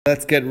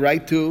Let's get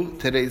right to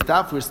today's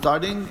daf. We're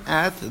starting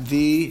at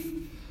the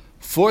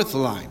fourth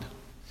line.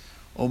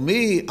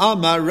 Omi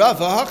Amar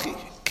Rava Hachi.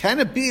 Can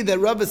it be that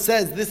Rava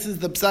says this is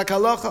the psak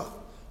halacha?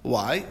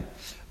 Why?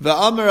 The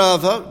Amar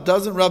Rava,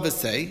 doesn't Rava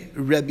say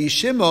Rabbi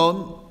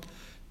Shimon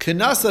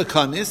Kanasa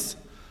Kanis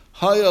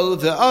Hayol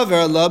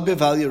ve'aver la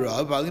beval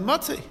yira v'ali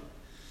matzeh.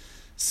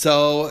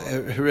 So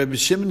Rabbi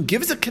Shimon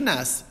gives a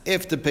kanas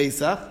after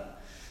Pesach.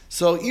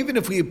 So even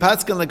if we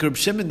paskin like Reb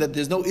Shimon that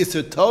there's no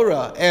Isser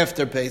Torah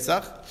after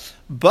Pesach,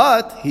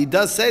 but he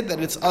does say that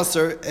it's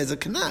Asr as a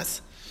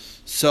Kanas.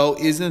 So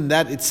isn't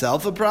that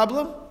itself a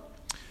problem?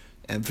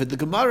 And for the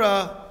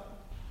Gemara,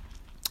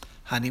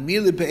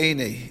 Hanimili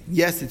Be'ene,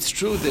 yes, it's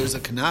true there's a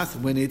Kanas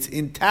when it's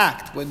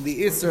intact, when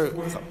the Isser...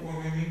 When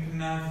we mean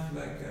Kanas,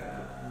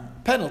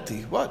 like...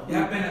 penalty, what?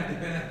 Yeah, penalty,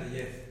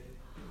 yes.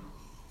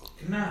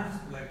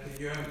 Kanas, like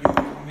you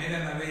made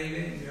an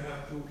avele, you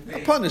have to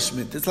pay. A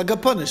punishment. It's like a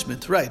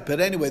punishment, right? But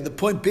anyway, the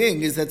point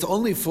being is that's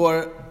only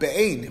for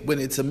be'ein when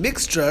it's a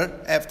mixture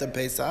after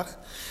Pesach.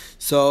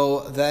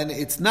 So then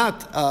it's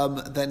not.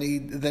 Then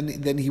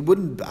he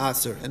wouldn't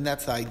answer, and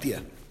that's the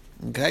idea.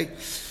 Okay.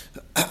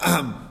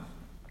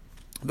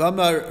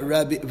 V'amar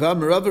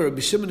Rabbi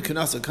Shimon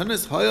Kanasa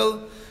Kanas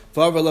Hoyel.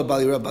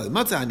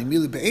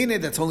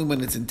 That's only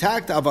when it's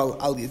intact. Aval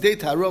al yedei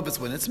ta'arov is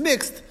when it's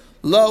mixed.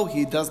 Lo,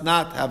 he does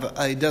not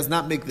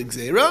make the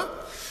gzeira.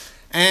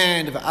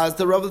 And as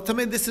the Rav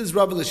Tamid, this is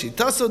Rav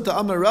Lashitaso to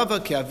Amar Rava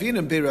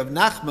Ke'avin be Rav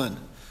Nachman.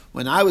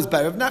 When I was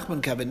by Rav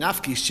Nachman,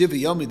 Kavenafki Shiva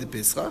Yomi de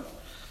Pesach.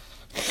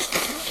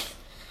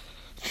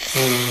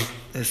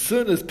 As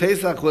soon as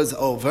Pesach was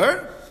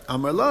over,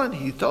 Amar Lan,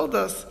 he told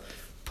us,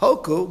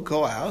 Poku,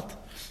 go out,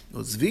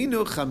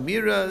 Uzvinu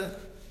Chamira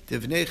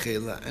Divnei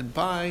Chela, and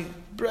buy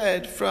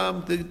bread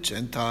from the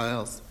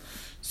Gentiles.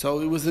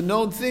 So it was a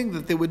known thing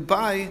that they would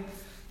buy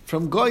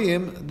from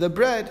Goyim the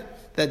bread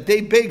that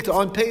they baked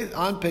on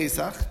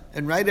Pesach,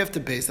 and right after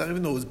Pesach,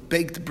 even though it was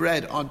baked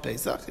bread on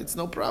Pesach, it's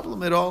no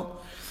problem at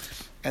all.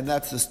 And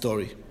that's the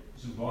story.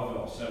 Is it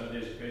all 7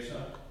 days of Pesach?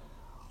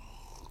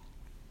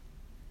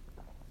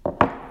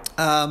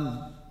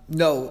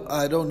 No,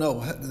 I don't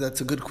know.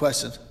 That's a good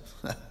question.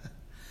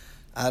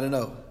 I don't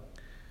know.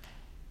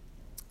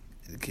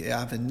 I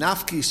have a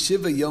nafki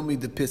shiva yomi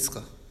de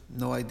pischa.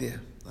 No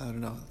idea. I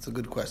don't know. It's a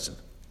good question.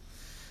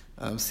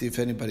 See if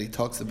anybody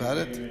talks about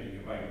it.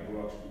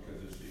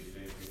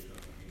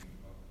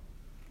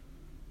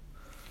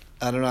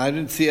 I don't know. I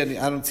don't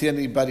see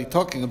anybody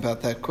talking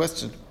about that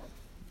question.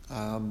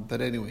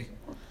 But anyway,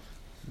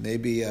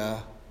 maybe.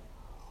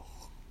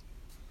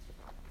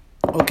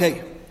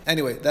 Okay.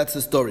 Anyway, that's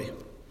the story.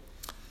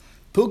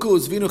 You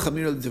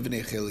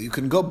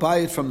can go buy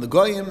it from the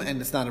goyim,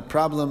 and it's not a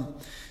problem.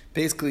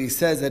 Basically, he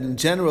says that in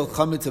general,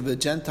 chametz of a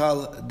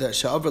Gentile, the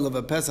sha'avar of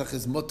a Pesach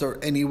is mutter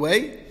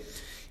anyway,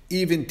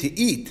 even to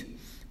eat,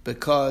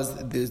 because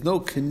there's no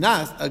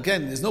kanas.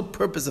 Again, there's no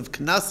purpose of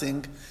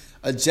kanasing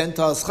a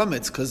Gentile's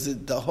chametz, because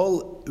the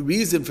whole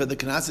reason for the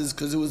kanas is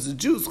because it was a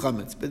Jew's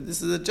chametz. But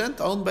this is a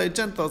Gentile owned by a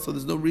Gentile, so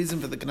there's no reason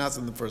for the kanas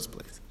in the first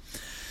place.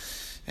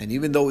 And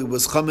even though it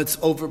was chametz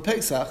over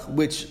Pesach,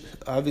 which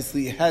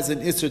obviously has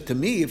an isser to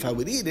me if I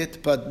would eat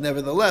it, but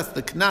nevertheless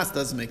the kanas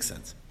doesn't make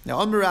sense. Now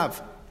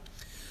Amarav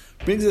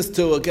brings us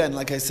to, again,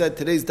 like I said,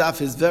 today's daf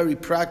is very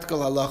practical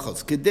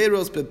halachos.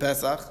 Kederos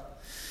bePesach.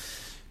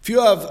 If you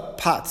have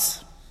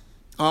pots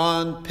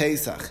on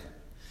Pesach,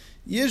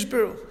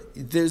 yishberu,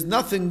 there's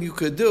nothing you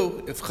could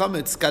do if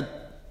chametz got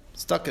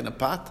stuck in a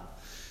pot,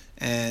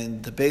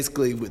 and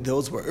basically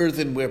those were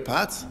earthenware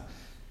pots.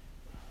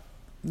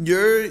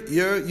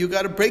 You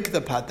got to break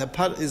the pot. That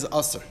pot is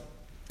aser.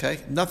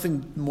 Okay,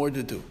 nothing more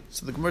to do.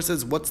 So the Gemara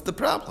says, what's the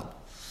problem?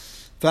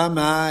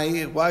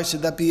 Why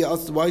should that be?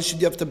 Why should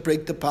you have to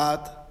break the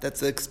pot?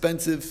 That's an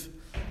expensive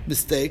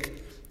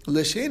mistake.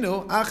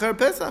 L'shenu achar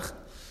Pesach.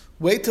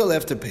 Wait till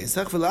after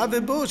Pesach, and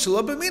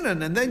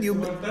then you.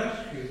 What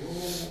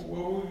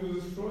would you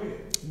destroy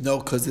it? No,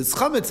 because it's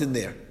chametz in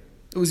there.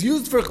 It was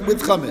used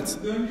with chametz.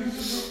 Don't use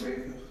it for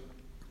Pesach.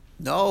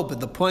 No, but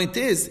the point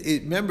is,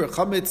 remember,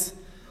 chametz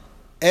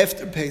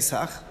after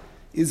Pesach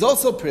is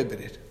also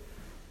prohibited.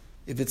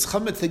 If it's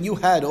chametz that you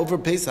had over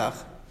Pesach,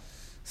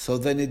 so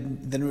then it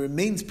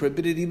remains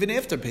prohibited even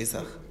after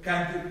Pesach.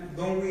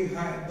 Don't we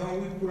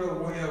put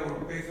away our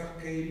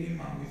Pesach kelim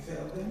and we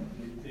sell them?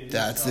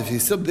 That's if you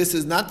sub. This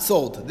is not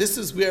sold. This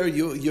is where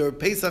your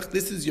Pesach.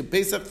 This is your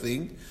Pesach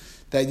thing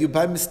that you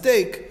by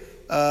mistake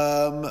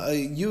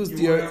used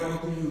your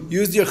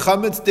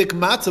chametz stick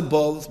matzah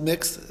balls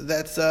mix.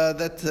 That's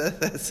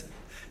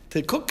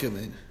to cook them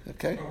in.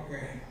 Okay.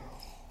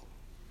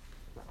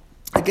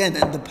 Again,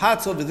 and the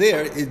pots over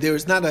there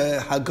is not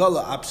a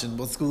hagala option.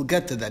 We'll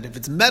get to that. If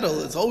it's metal,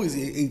 it's always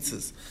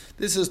eitzes.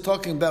 This is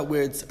talking about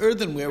where it's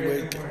earthenware,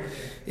 where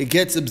it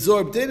gets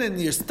absorbed in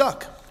and you're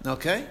stuck.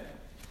 Okay?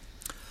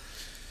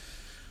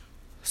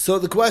 So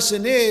the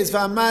question is,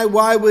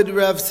 why would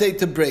Rav say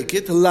to break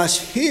it?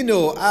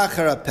 Lashhinu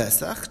achara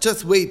Pesach.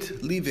 Just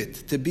wait, leave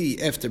it to be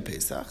after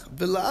Pesach.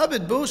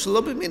 V'la'avid bo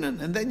shelo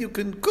b'minan. And then you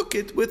can cook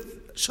it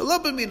with shelo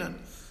b'minan.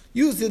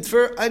 Use it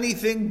for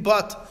anything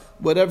but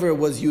whatever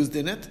was used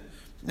in it,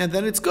 and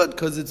then it's good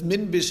because it's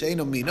min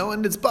b'sheino mino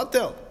and it's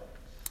batel.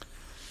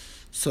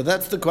 So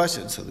that's the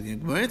question. So the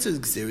Gemara answers,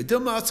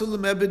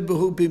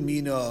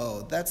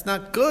 that's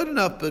not good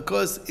enough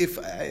because if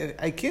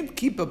I can't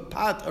keep a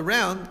pot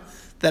around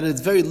that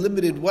is very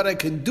limited what I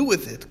can do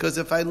with it. Because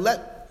if I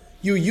let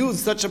you use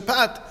such a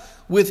pot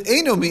with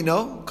eino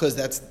mino, because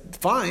that's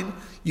fine,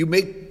 you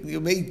may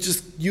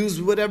just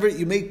use whatever,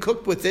 you may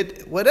cook with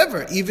it,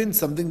 whatever, even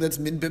something that's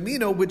min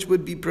b'mino, which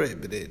would be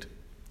prohibited.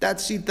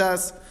 That's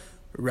Shitas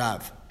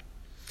Rav.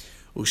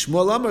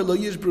 Ushmuel Amar lo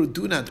yishbru,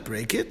 do not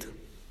break it.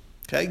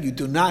 Okay, you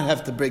do not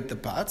have to break the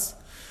pots.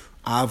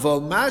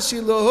 Aval mashi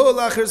loho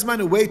lacher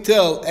zmanu. Wait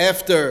till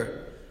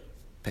after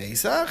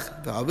Pesach.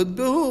 V'avid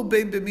behu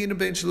bein b'mino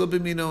bein shelo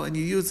b'mino, and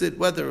you use it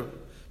whether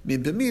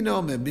min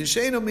b'mino, min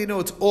b'sheino mino.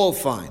 It's all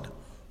fine.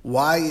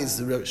 Why is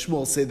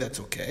Shmuel say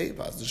that's okay?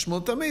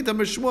 Shmuel tamei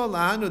tamar Shmuel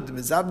lahanu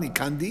d'mizavni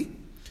kandi.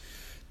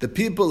 The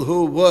people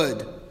who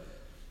would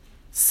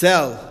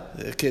sell.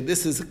 Okay,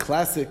 this is a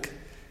classic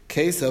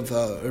case of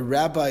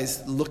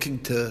rabbis looking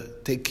to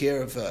take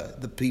care of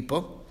the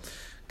people.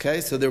 Okay,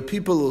 so there are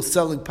people who are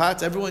selling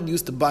pots. Everyone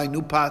used to buy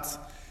new pots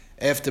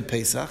after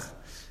Pesach.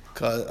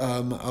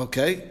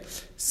 Okay,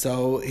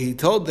 so he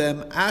told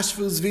them,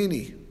 Ashvu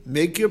Zvini,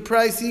 make your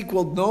price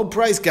equal, no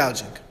price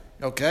gouging.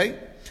 Okay?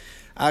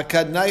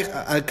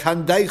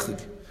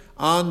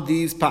 On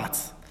these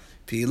pots.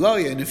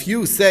 And if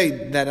you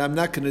say that I'm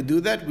not going to do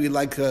that, we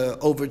like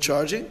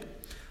overcharging.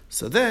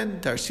 So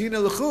then,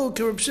 Tarshina L'chu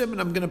Reb Shimon,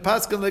 I'm going to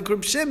pass like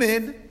Reb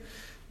Shimon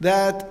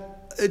that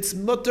it's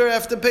mutter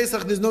after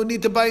Pesach. There's no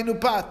need to buy a new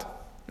pot.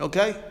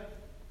 Okay?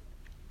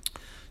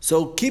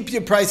 So keep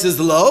your prices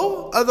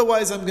low.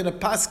 Otherwise, I'm going to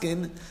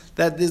paskin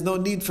that there's no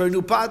need for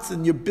new pots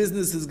and your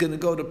business is going to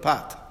go to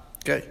pot.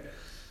 Okay?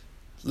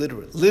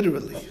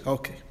 Literally.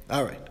 Okay.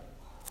 All right.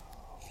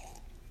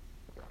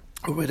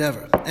 Or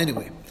whatever.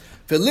 Anyway.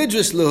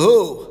 V'lidrish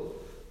lehu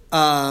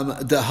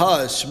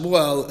daha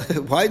Shmuel.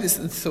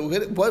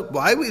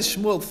 Why was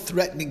Shmuel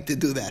threatening to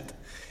do that?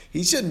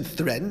 He shouldn't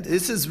threaten.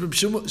 This is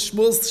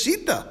Shmuel's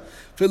shita.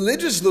 For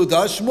Lidrish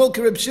Luda, Shmuel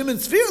Reb Shimon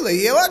Sfirle.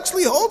 He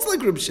actually holds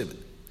like Reb Shimon.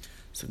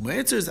 So my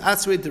answer is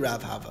Asrei to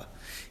Rav Hava.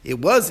 It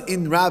was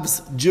in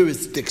Rav's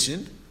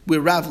jurisdiction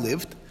where Rav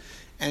lived,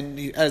 and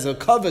as a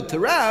cover to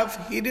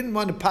Rav, he didn't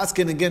want to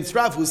paskin against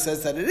Rav, who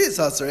says that it is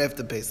Asr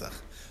after Pesach.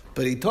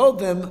 But he told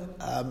them,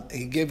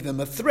 he gave them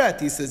a threat.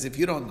 He says, if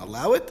you don't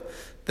allow it,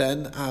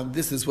 then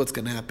this is what's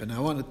going to happen. I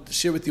want to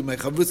share with you. My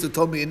chavrusa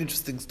told me an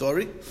interesting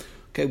story.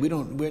 Okay,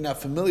 we're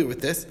not familiar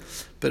with this,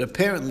 but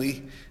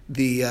apparently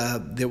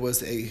there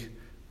was a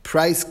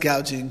price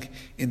gouging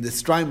in the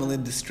Strimal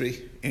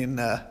industry in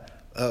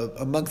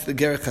amongst the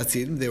Gerech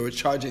Hasidim. They were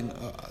charging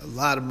a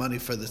lot of money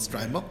for the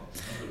Strimal,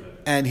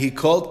 and he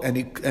called and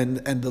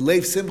the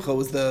Lev Simcha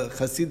was the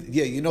Hasid.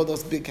 Yeah, you know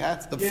those big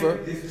hats, the fur.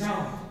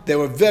 Discount. They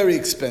were very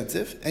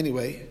expensive.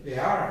 Anyway, They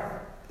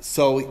are.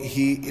 so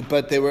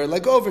but they were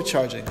like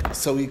overcharging.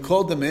 So he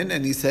called them in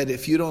and he said,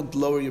 if you don't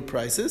lower your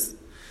prices,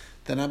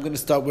 then I'm going to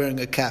start wearing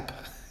a cap.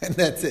 And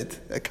that's it.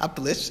 A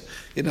kaplish,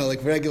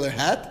 like regular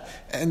hat.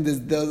 And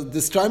the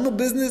Strimal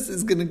business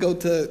is going to go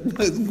to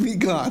be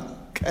gone.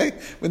 Okay?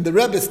 When the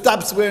Rebbe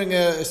stops wearing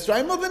a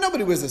Strimal, then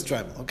nobody wears a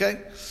Strimal.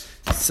 Okay?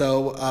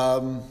 So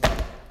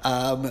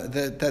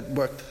that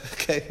worked.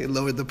 Okay? He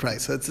lowered the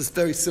price. So it's this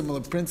very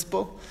similar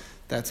principle.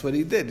 That's what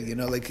he did.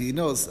 Like he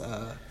knows.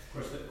 Of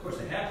course,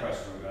 the hat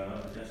prices were going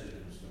up, but that's a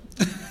different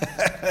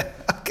story.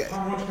 Okay.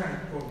 How much can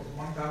it cost?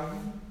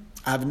 1,000?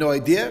 I have no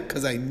idea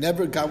because I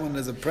never got one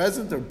as a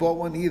present or bought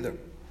one either.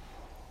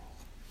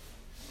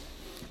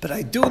 But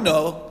I do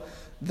know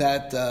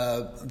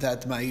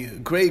that my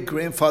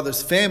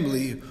great-grandfather's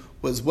family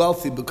was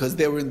wealthy because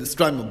they were in the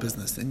Strimal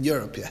business in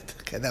Europe yet.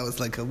 Okay, that was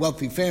like a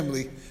wealthy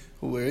family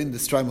who were in the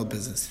Strimal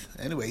business.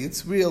 Anyway,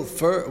 it's real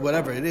fur,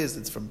 whatever it is.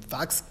 It's from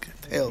fox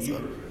tails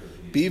or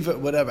beaver,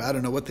 whatever. I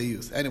don't know what they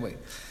use. Anyway,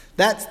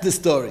 that's the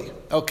story.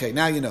 Okay,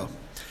 now you know.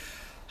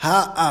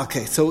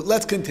 Okay, so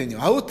let's continue.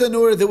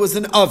 Ha'utanur, there was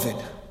an oven.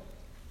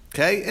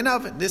 Okay, an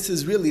oven. This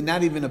is really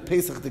not even a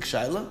Pesach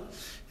Dikshaila,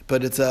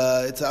 but it's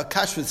a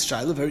Kashrus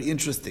Shaila, very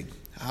interesting.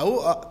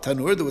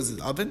 Ha'utanur, there was an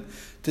oven.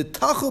 To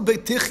Tachul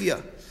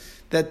Beitichya,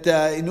 that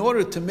in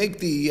order to make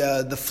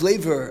the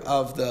flavor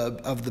of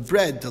the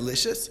bread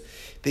delicious,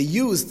 they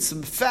used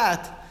some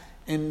fat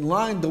and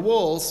lined the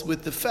walls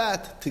with the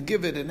fat to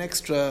give it an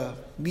extra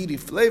meaty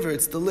flavor.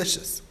 It's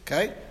delicious.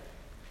 Okay.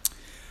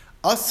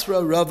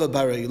 Asra Rava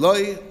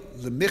Barayiloi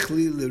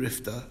lemichli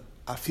lirifta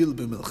afil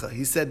b'milcha.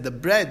 He said the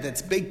bread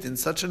that's baked in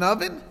such an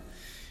oven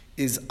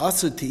is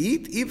asr to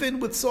eat, even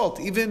with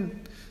salt.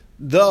 Even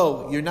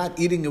though you're not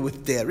eating it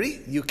with dairy,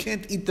 you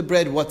can't eat the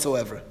bread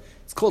whatsoever.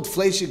 It's called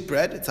fleshik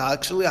bread. It's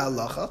actually a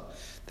halacha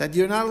that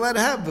you're not allowed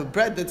to have a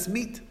bread that's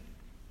meat.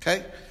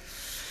 Okay?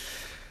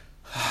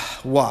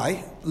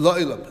 Why?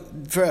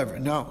 Lo'ilam. Forever.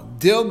 No.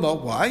 Dilma,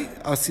 why?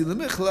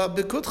 Asilamichla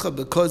bekutcha.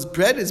 Because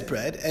bread is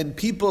bread, and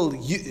people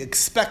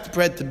expect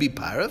bread to be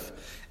parav,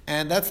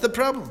 and that's the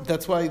problem.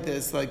 That's why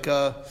there's like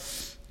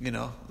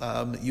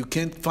You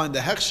can't find a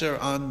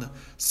hechsher on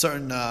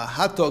certain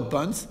hot dog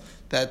buns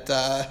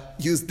that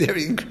use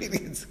dairy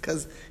ingredients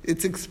because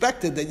it's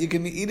expected that you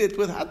can eat it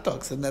with hot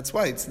dogs, and that's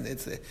why it's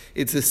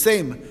the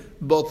same.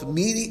 Both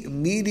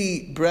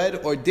meaty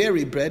bread or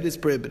dairy bread is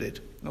prohibited.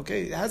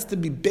 Okay, it has to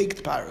be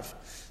baked parv.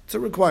 It's a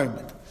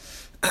requirement.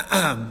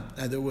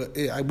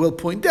 I will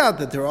point out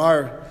that there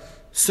are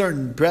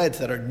certain breads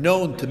that are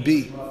known to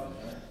be.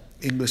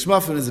 English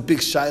muffin is a big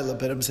shaila,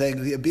 but I'm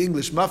saying the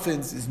English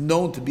muffins is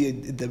known to be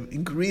the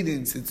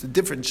ingredients. It's a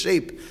different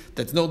shape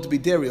that's known to be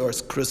dairy, or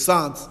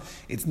croissants.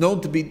 It's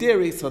known to be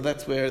dairy, so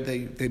that's where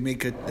they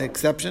make an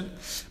exception.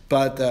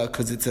 But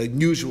because it's a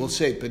unusual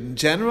shape, but in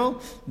general,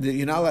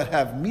 you're not allowed to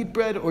have meat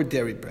bread or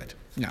dairy bread.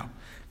 Now,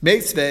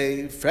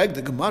 meisvei frag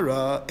the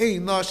Gemara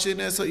ein lashin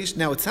esoish.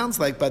 Now it sounds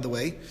like, by the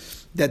way,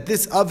 that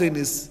this oven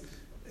is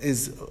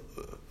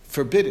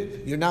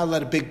forbidden. You're not allowed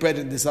to bake bread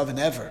in this oven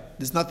ever.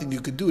 There's nothing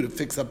you could do to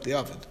fix up the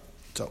oven.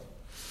 So,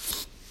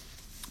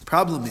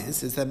 problem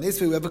is that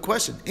basically we have a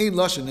question. Ein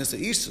lashon esa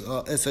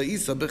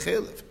isa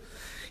b'chelev.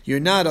 You're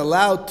not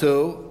allowed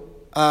to.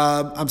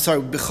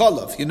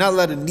 B'chalav. You're not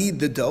allowed to knead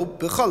the dough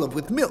b'chalav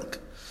with milk.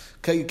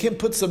 Okay, you can't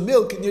put some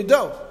milk in your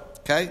dough.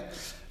 Okay,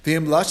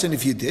 v'im lashon.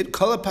 If you did,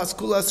 kala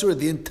paskula asura.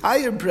 The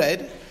entire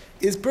bread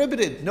is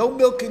prohibited. No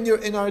milk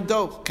in our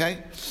dough.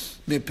 Okay.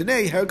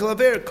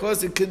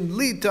 Because it can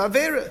lead to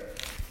avera.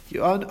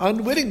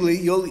 Unwittingly,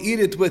 you'll eat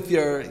it with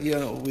your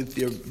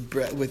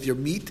bread, with your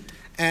meat,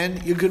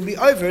 and you're going to be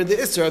over the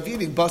isra of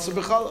eating basar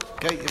b'challah.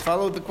 Okay, you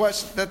follow the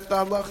question. That's the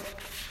halacha.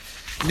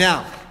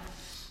 Now,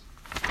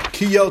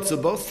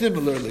 kiyotzabo.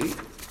 Similarly,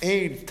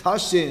 ein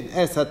tashin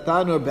es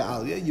hatanor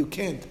be'alya. You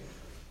can't,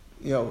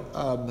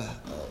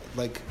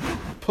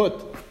 put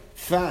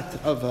fat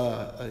of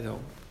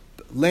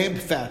lamb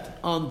fat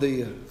on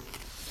the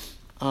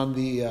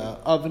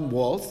oven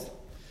walls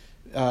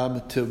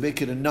to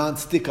make it a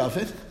non-stick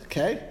oven.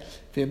 Okay,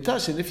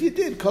 if you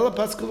did,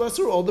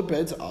 all the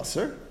breads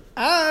aser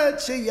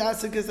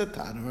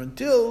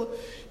until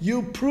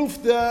you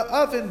proof the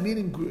oven,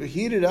 meaning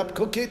heat it up,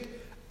 cook it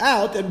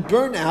out, and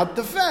burn out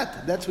the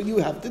fat. That's what you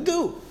have to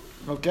do.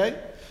 Okay,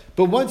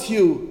 but once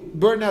you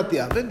burn out the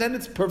oven, then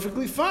it's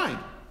perfectly fine.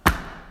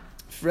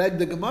 Frag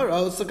the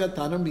Gemara,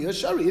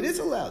 it is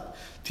allowed.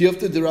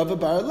 Tiyufta de Rava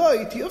Bar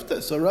Eloi, tiyufta.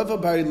 So Rava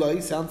Bar Eloi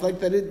sounds like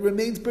that it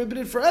remains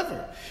prohibited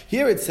forever.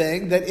 Here it's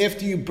saying that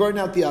after you burn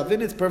out the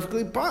oven, it's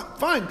perfectly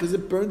fine because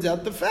it burns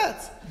out the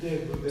fats.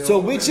 So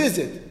which is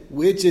it?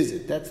 Which is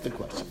it? That's the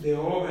question. The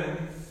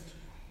ovens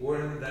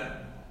weren't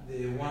that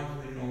the ones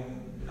we know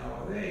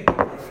nowadays.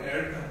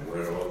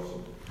 Earthenware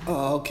also.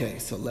 Oh, okay.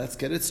 So let's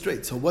get it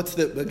straight. So what's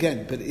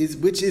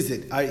which is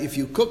it? If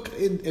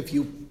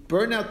you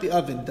burn out the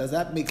oven, does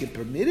that make it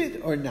permitted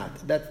or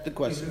not? That's the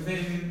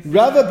question.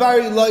 Rava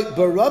Bar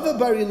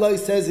Eloi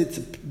says it's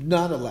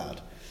not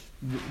allowed.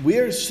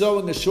 We're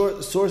showing a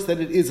source that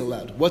it is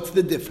allowed. What's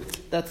the difference?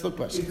 That's the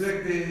question. It's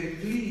like the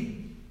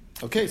clean.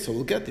 Okay, so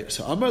we'll get there.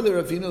 So Amar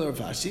leRavina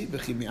leRavashi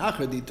v'chimi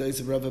achar ditois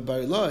of Rava Bar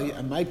Eloi,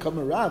 and might come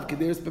a Rav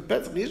k'deres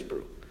bepesach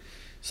yishbaru.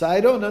 So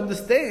I don't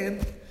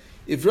understand.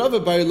 If Rava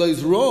Bar Eloi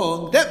is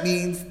wrong, that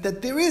means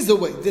that there is a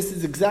way. This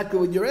is exactly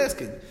what you're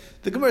asking.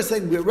 The Gemara is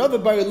saying Rava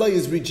Bar Eloi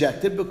is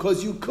rejected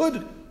because you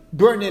could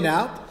burn it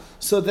out.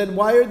 So then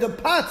why are the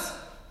pots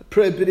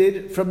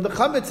prohibited from the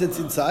chametz that's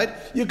inside?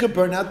 You could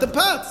burn out the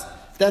pots.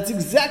 That's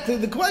exactly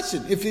the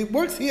question. If it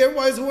works here,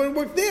 why does it want to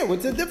work there?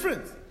 What's the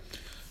difference?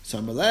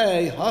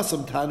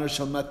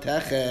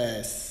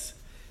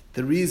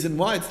 The reason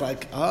why it's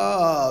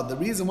the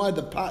reason why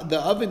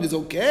the oven is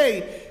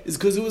okay is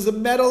because it was a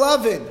metal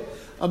oven.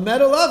 A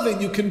metal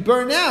oven you can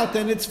burn out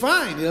and it's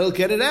fine. It'll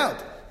get it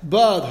out.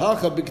 But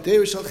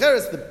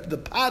the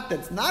pot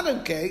that's not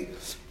okay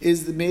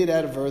is made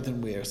out of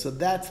earthenware. So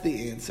that's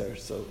the answer.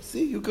 So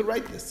see, you could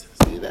write this.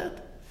 See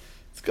that?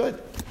 It's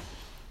good.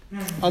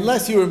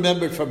 Unless you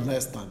remembered from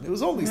last time. It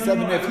was only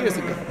 7.5 years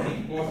ago.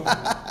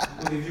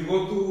 But if you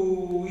go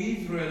to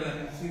Israel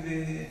and you see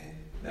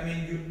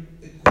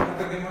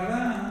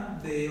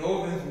the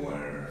ovens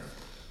were,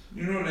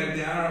 like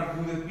the Arab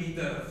who the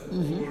pitas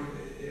or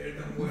the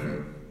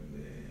earthenware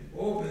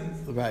ovens.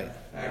 Right.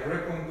 I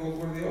reckon those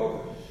were the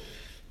ovens.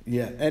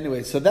 Yeah,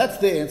 anyway, so that's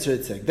the answer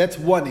it's saying. That's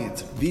one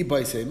answer.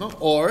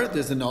 Or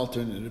there's an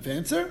alternative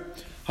answer.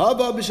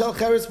 Haba b'shal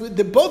cheres,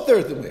 they're both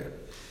earthenware.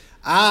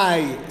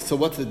 So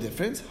what's the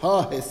difference?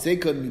 Ha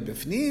hesekon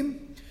mibefnim,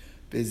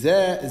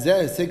 zeh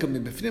hesekon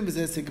mibefnim,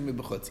 zeh hesekon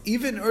mibechutz.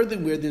 Even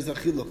earthenware, there's a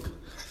chiluk.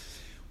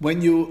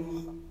 When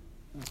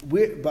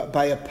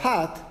by a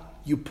pot,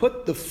 you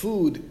put the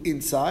food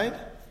inside.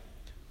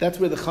 That's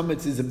where the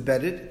chametz is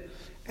embedded,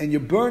 and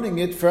you're burning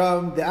it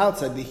from the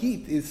outside. The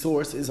heat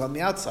source is on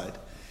the outside.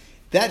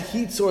 That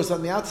heat source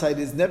on the outside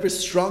is never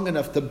strong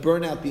enough to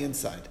burn out the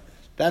inside.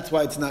 That's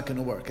why it's not going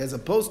to work. As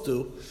opposed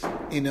to,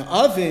 in an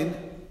oven,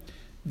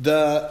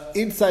 the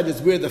inside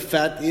is where the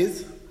fat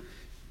is.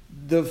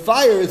 The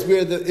fire is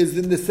is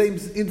in the same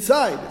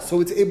inside,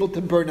 so it's able to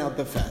burn out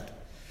the fat.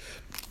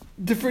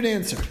 Different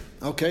answer.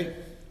 Okay.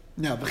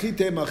 Now, so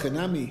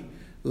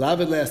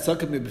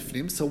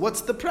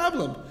what's the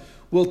problem?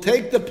 we'll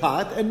take the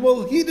pot and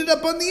we'll heat it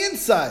up on the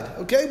inside.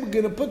 Okay, we're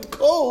going to put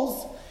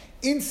coals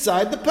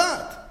inside the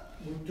pot.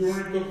 We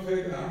turn it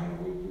upside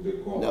down, we put the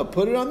coal. No,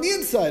 put it on the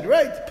inside,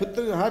 right? Put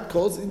the hot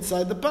coals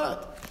inside the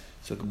pot.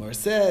 So Gemara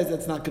says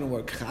that's not going to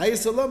work.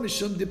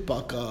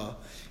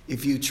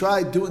 If you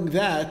try doing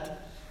that,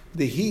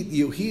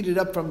 you heat it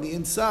up from the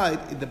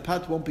inside, the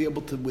pot won't be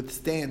able to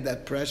withstand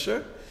that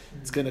pressure.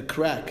 It's going to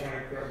crack.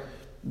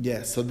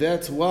 Yeah, so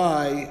that's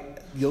why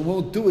you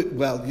won't do it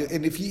well.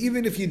 And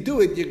even if you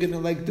do it, you're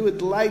going to do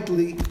it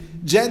lightly,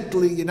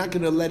 gently. You're not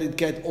going to let it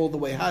get all the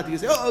way hot. You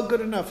say, oh,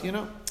 good enough,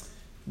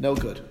 No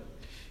good.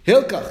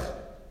 Hilkach.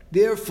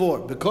 Therefore,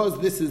 because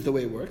this is the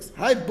way it works,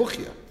 Hai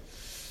buchya.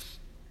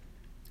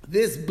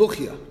 This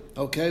buchya,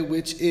 okay,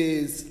 which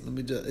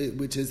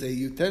is a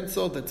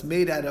utensil that's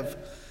made out of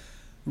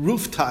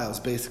roof tiles,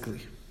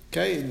 basically.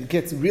 Okay, and it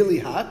gets really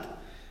hot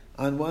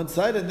on one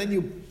side, and then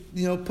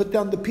you put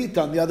down the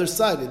pita on the other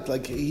side. It's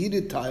like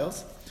heated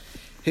tiles.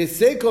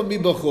 Heseko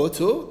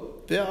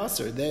mibachotu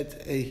ve'aser,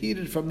 that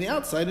heated from the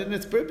outside and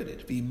it's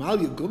prohibited.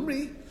 V'imal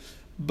yugumri,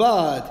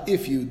 but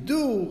if you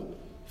do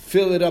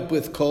fill it up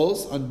with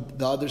coals on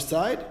the other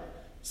side,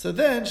 so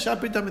then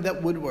shapritami,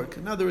 that would work.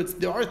 In other words,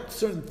 there are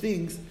certain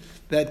things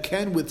that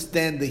can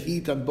withstand the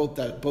heat on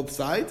both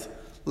sides,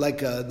 like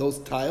those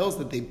tiles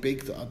that they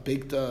baked.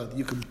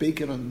 You can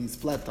bake it on these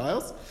flat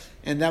tiles,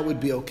 and that would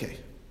be okay.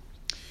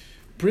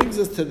 Brings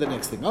us to the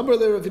next thing. Amar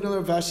le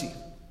Ravina Ravashi.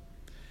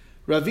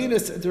 Ravina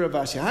said to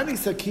Ravashi, Hani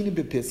sakini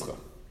bepischa.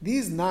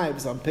 These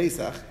knives on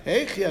Pesach,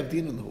 heichi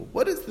avdinu.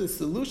 What is the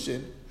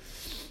solution?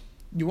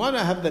 You want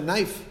to have the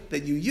knife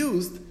that you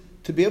used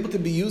to be able to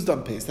be used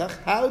on Pesach.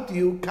 How do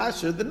you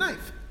kasher the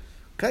knife?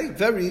 Okay,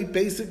 very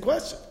basic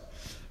question.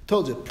 I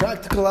told you,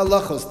 practical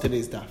halachos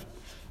today's daf.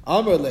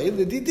 Amar le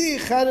l'didi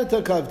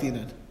charata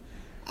kavdinan.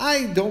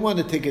 I don't want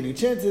to take any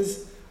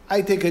chances.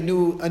 I take a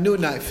new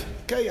knife.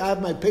 Okay, I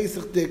have my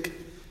Pesach dik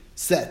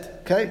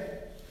set. Okay.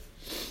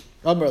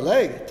 Amar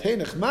le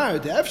teinach mar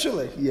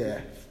de'efshele.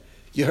 Yeah,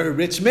 you're a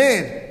rich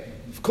man,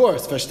 of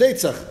course.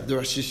 Vashteitzach, the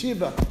Rosh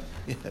Yeshiva.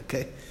 Yeah,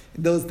 okay.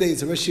 In those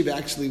days, a Rosh Yeshiva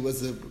actually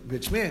was a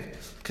rich man.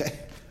 Okay,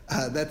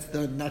 that's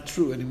not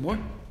true anymore.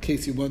 In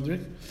case you're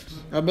wondering,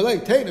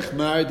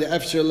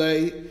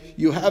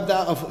 you have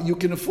that. You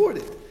can afford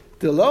it.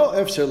 The low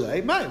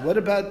efshalei. What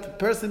about the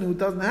person who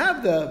doesn't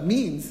have the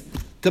means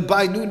to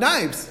buy new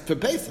knives for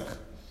Pesach?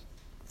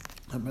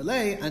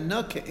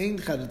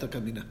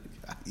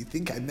 You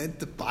think I meant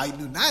to buy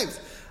new knives?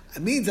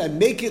 It means I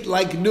make it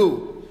like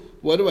new.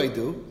 What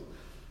do?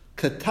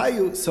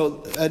 Katayu,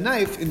 so a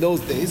knife in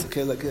those days,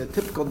 okay, like a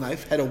typical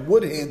knife, had a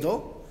wood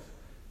handle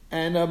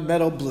and a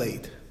metal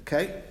blade.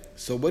 Okay?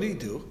 So what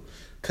do?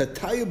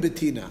 Katayu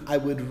betina. I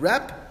would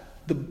wrap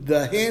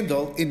the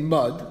handle in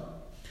mud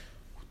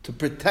to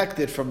protect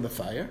it from the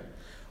fire.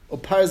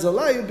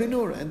 Uparzalayu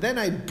benur. And then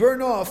I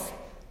burn off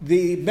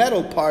the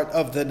metal part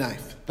of the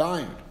knife, the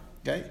iron.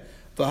 Okay?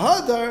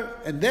 V'hadar,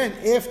 and then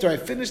after I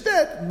finish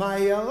that, my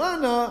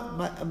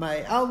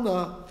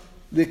alna,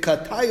 the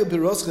katayu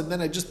birosch, and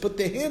then I just put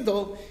the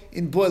handle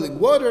in boiling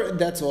water, and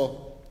that's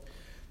all.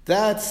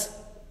 That's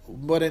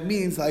what it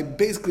means. I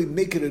basically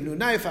make it a new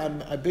knife.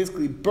 I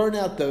basically burn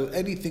out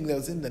anything that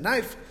was in the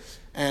knife,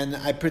 and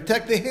I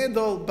protect the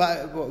handle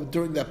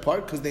during that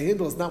part, because the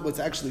handle is not what's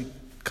actually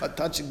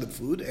touching the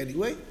food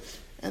anyway.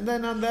 And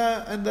then on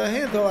the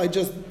handle, I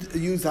just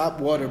use hot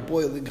water,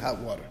 boiling hot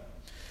water.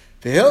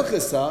 The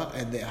hilchasa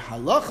and the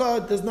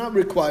halacha does not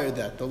require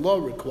that. The law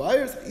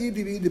requires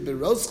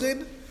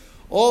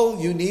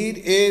all you need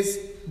is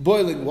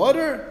boiling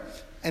water,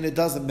 and it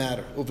doesn't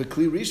matter. Over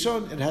kli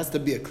rishon, it has to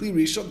be a kli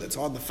rishon that's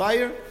on the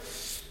fire.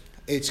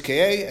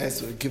 HKA,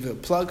 as we give a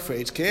plug for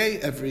HKA,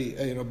 every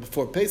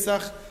before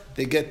Pesach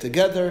they get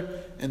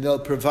together and they'll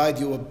provide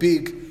you a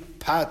big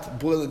pot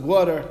boiling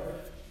water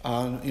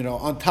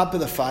on top of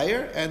the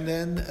fire, and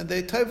then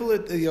they tovel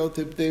it.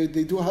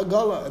 They do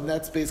hagala, and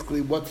that's basically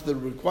what's the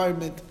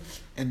requirement,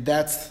 and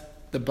that's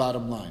the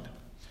bottom line.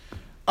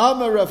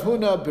 Amar Rav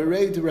Huna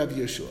berei de Rav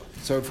Yeshua.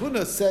 So Rav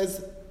Huna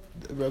says,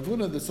 Rav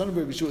Huna, the son of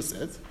Rav Yeshua,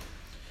 says,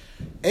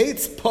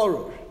 Eitz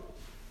poror.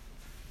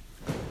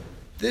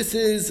 This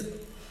is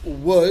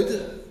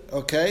wood,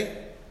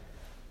 okay?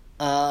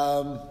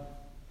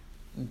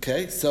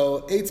 Okay,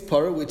 so eitz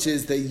poror, which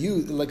is they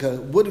use like a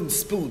wooden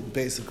spoon,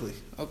 basically,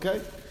 okay?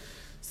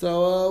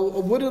 So a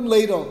wooden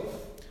ladle.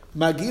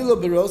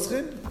 Magilo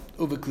beroschin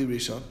uvekli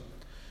rishon.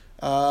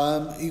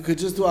 You could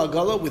just do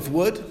agala with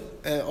wood.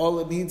 All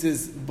it needs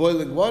is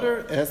boiling water.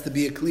 It has to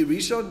be a kli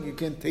rishon. You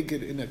can't take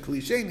it in a kli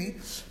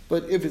sheni.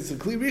 But if it's a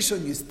kli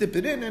rishon, you dip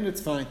it in and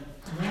it's fine.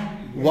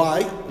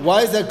 Why?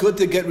 Why is that good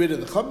to get rid of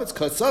the chametz?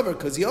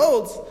 Because he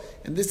holds,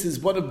 and this is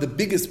one of the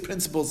biggest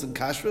principles in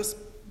kashrus,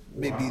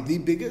 maybe the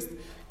biggest.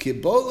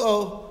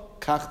 Kibolo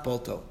kach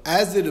bolto.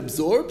 As it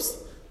absorbs,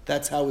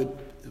 that's how it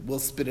will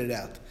spit it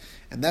out.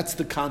 And that's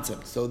the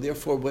concept. So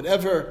therefore,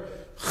 whatever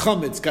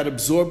chametz got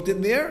absorbed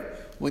in there,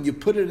 when you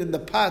put it in the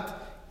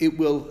pot, it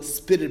will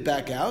spit it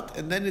back out,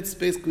 and then it's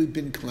basically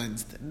been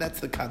cleansed. And that's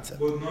the concept.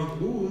 But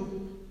not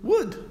wood.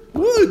 Wood.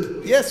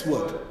 Wood. Yes,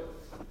 wood.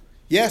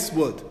 Yes,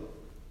 wood.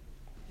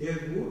 He has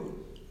wood.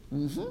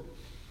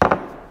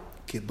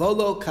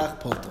 Kibolo kach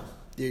poto.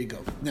 There you go.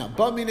 Now,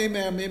 Bamine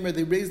Me'amemer,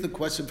 they raised the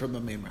question from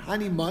a Memer.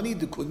 Hani mani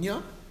de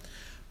kunya?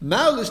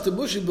 Ma'olish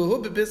temushi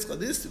behu bepischa.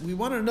 This, we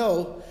want to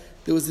know,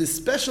 there was this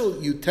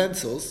special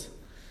utensils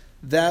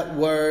that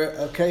were,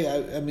 okay,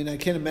 I mean, I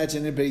can't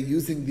imagine anybody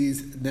using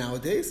these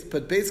nowadays,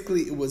 but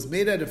basically it was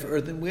made out of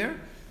earthenware,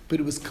 but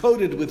it was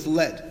coated with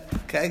lead,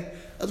 okay?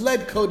 A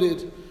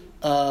lead-coated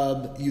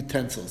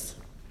utensils,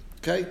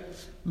 okay?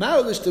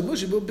 Ma'olish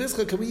temushi behu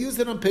bepischa, can we use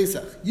it on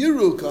Pesach?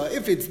 Yeruka,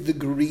 if it's the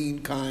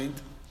green kind,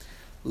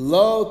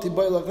 lo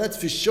tiboylach, that's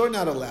for sure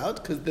not allowed,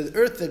 because the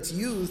earth that's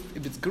used,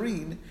 if it's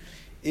green,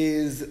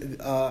 is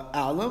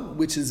alum,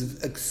 which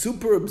is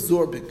super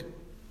absorbing.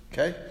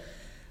 Okay?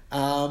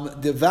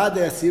 The vade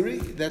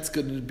asiri, that's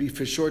going to be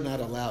for sure not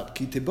allowed.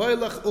 Ki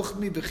tiboylach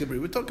uchmi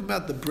b'chibri. We're talking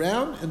about the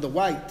brown and the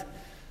white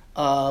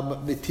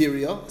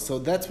material, so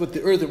that's what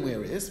the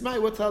earthenware is.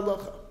 What's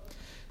halacha?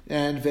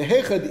 And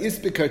vehechad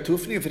ispi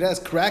kartufni, if it has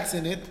cracks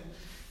in it,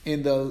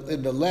 in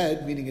the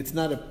lead, meaning it's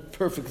not a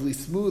perfectly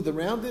smooth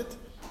around it,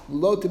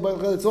 lo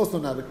tiboylach, it's also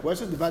not a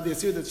question. The vade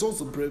asiri, that's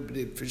also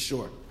prohibited for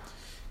sure.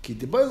 Ki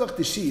tiboylach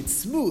tishi, it's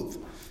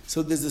smooth.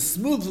 So there's a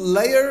smooth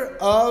layer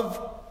of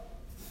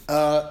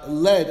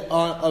lead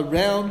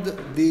around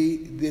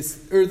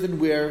this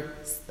earthenware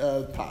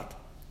pot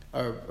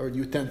or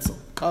utensil,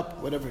 cup,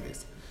 whatever it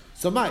is.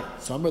 So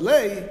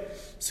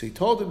he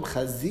told him,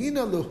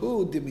 Chazina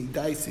lehu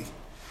dimidaisi.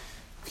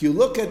 If you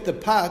look at the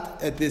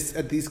pot, at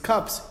these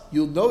cups,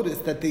 you'll notice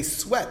that they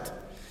sweat.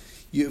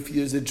 If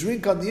there's a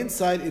drink on the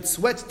inside, it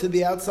sweats to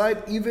the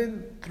outside,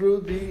 even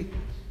through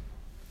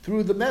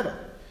the metal.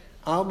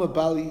 Alma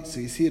bali,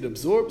 so you see it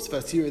absorbs,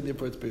 fasir, and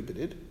therefore it's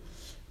prohibited.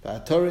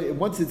 And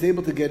once it's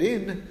able to get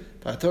in,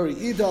 once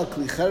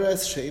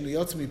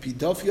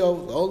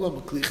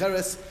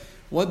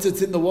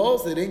it's in the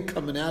walls, it ain't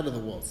coming out of the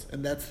walls.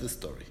 And that's the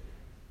story.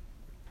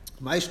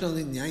 How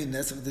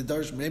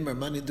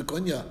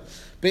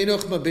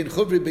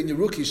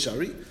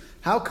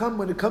come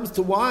when it comes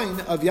to wine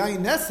of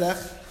yain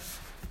nesach,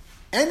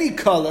 any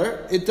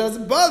color, it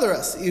doesn't bother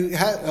us? You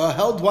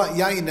held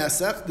yain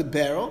nesach, the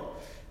barrel,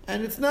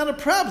 and it's not a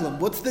problem.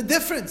 What's the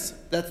difference?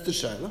 That's the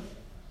shayla.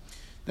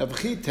 Now,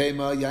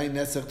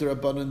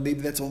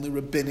 maybe that's only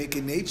rabbinic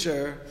in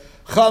nature.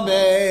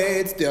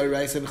 Chametz,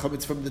 de'oraisa, and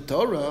chametz from the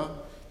Torah.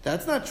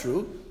 That's not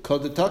true.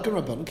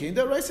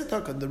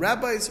 The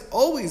rabbis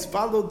always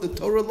followed the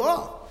Torah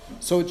law.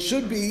 So it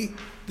should be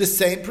the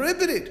same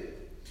prohibited.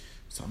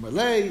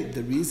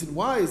 The reason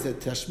why is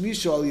that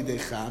tashmishu al yidei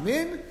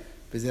chamin,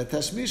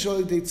 tashmishu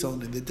al yidei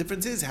tzonin. The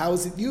difference is, how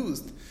is it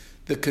used?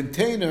 The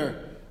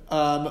container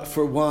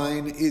for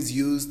wine is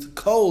used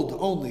cold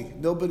only.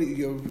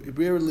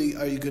 Rarely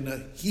are you going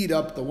to heat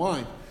up the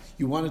wine.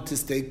 You want it to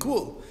stay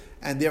cool.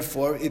 And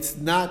therefore, it's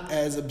not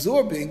as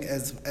absorbing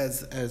as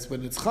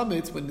when it's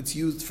chametz, when it's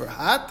used for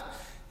hot.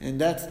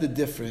 And that's the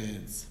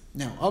difference.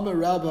 Now, Amar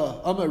Rava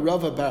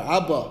bar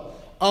Abba,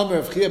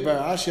 Amar Avchia bar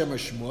Ashi, Amar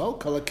Shmuel,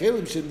 Kala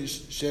kelim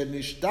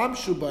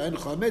shenishtamshu ba'en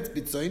chametz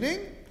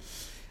b'tzoinin.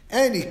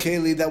 Any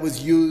keli that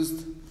was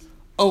used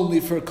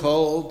only for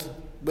cold,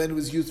 when it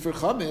was used for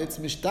chametz,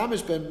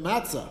 mishtamish ben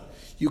matzah.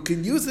 You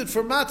can use it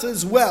for matzah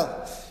as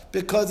well,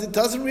 because it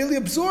doesn't really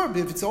absorb.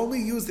 If it's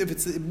only used, if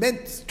it's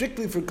meant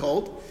strictly for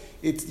cold,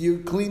 you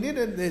clean it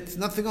and it's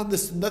nothing on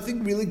this.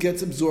 Nothing really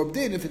gets absorbed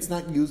in if it's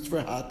not used for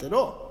hot at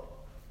all.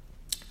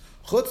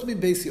 Chutz mi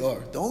beis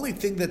yaor. The only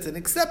thing that's an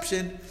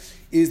exception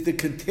is the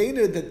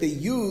container that they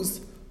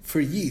use for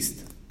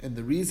yeast, and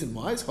the reason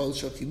why is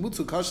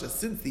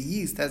since the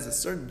yeast has a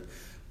certain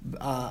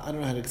I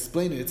don't know how to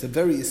explain it. It's a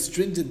very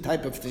astringent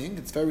type of thing.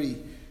 It's very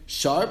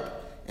sharp,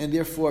 and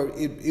therefore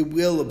it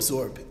will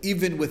absorb,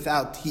 even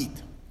without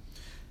heat.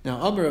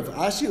 Now, Amar of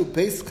Ashi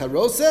upeis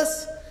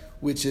charoses,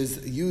 which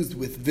is used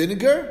with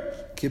vinegar,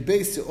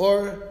 kibeis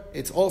seor,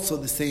 it's also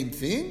the same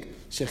thing.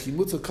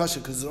 Shechimutzu kasha,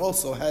 because it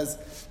also has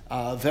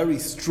a very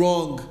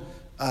strong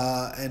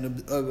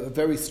and a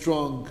very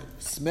strong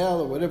smell,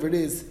 or whatever it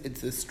is.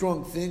 It's a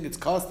strong thing. It's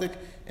caustic,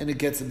 and it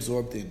gets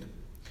absorbed in.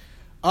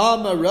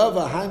 Amar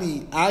Rava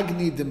Hani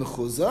Agni de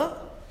Mechuza.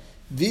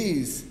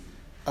 These,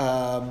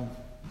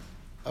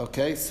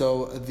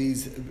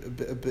 these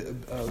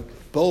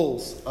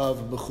bowls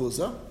of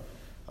Mechuza,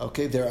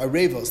 they're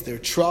arevos, they're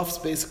troughs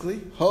basically.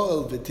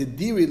 Ho'el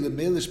v'tidiri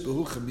lemelish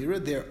behu chamira.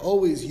 They're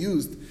always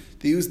used.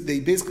 They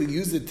basically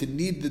use it to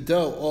knead the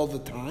dough all the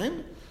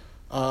time.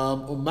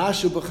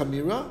 Umashu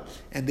b'chamira,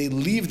 and they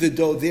leave the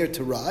dough there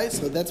to rise.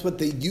 So that's what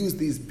they use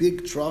these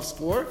big troughs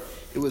for.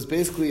 It was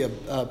basically a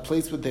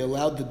place where they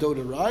allowed the dough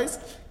to rise.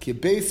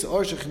 It's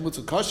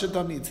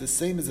the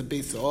same as a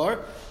beis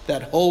or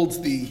that holds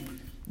the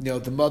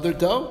mother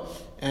dough,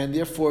 and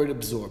therefore it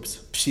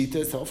absorbs.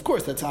 Pshita, so of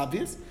course that's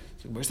obvious.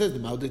 So Gemara says the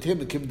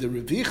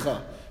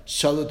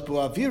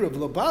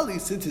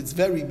since it's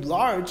very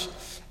large,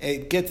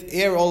 it gets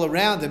air all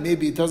around, and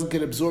maybe it doesn't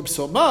get absorbed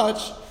so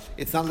much.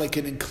 It's not like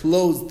an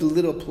enclosed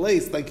little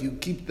place like you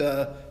keep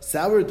the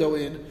sourdough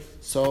in.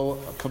 So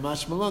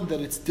kamash malan that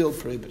it's still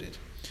prohibited.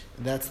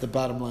 And that's the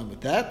bottom line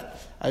with that.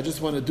 I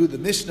just want to do the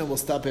Mishnah. We'll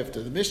stop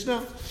after the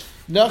Mishnah.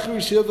 Nachri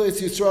Shilva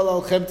is Yisrael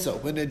al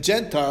Chemtzo. When a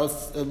Gentile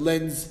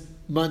lends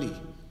money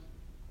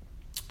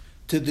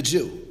to the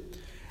Jew,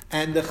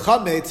 and the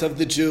chametz of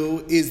the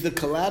Jew is the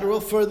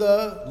collateral for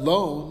the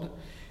loan,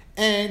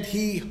 and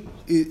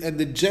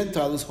the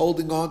Gentile is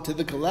holding on to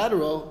the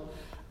collateral,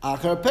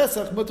 Achar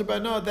Pesach mutar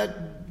b'ano,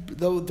 that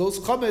those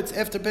chametz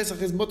after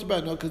Pesach is mutar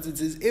b'ano, because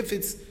it's as if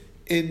it's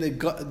in the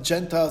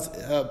Gentile's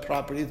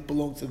property, it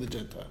belongs to the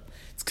Gentile.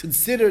 It's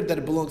considered that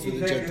it belongs to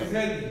the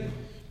Gentile.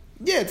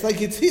 Yeah, it's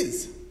like it's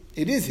his.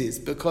 It is his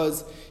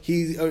because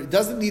he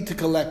doesn't need to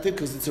collect it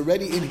because it's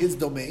already in his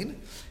domain,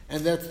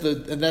 and that's the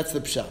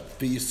pshat.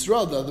 But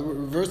Yisrael, the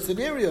reverse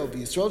scenario,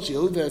 Yisrael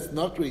she'ilves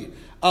nakri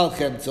al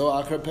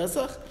chemtzo achar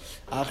pesach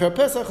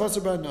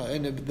chaser b'ano.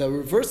 And the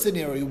reverse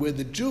scenario where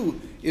the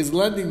Jew is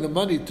lending the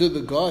money to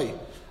the guy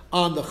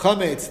on the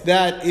chametz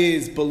that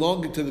is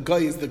belonging to the guy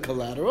is the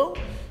collateral.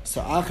 So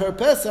achar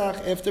pesach,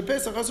 after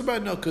pesach chaser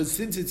b'ano, because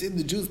since it's in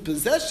the Jew's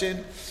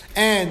possession,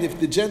 and if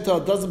the Gentile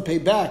doesn't pay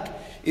back,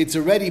 it's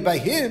already by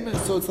him,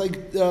 so it's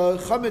like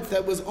chametz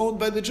that was owned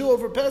by the Jew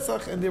over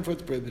Pesach, and therefore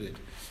it's prohibited.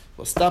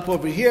 We'll stop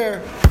over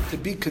here to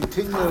be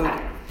continued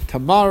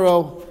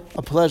tomorrow.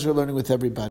 A pleasure learning with everybody.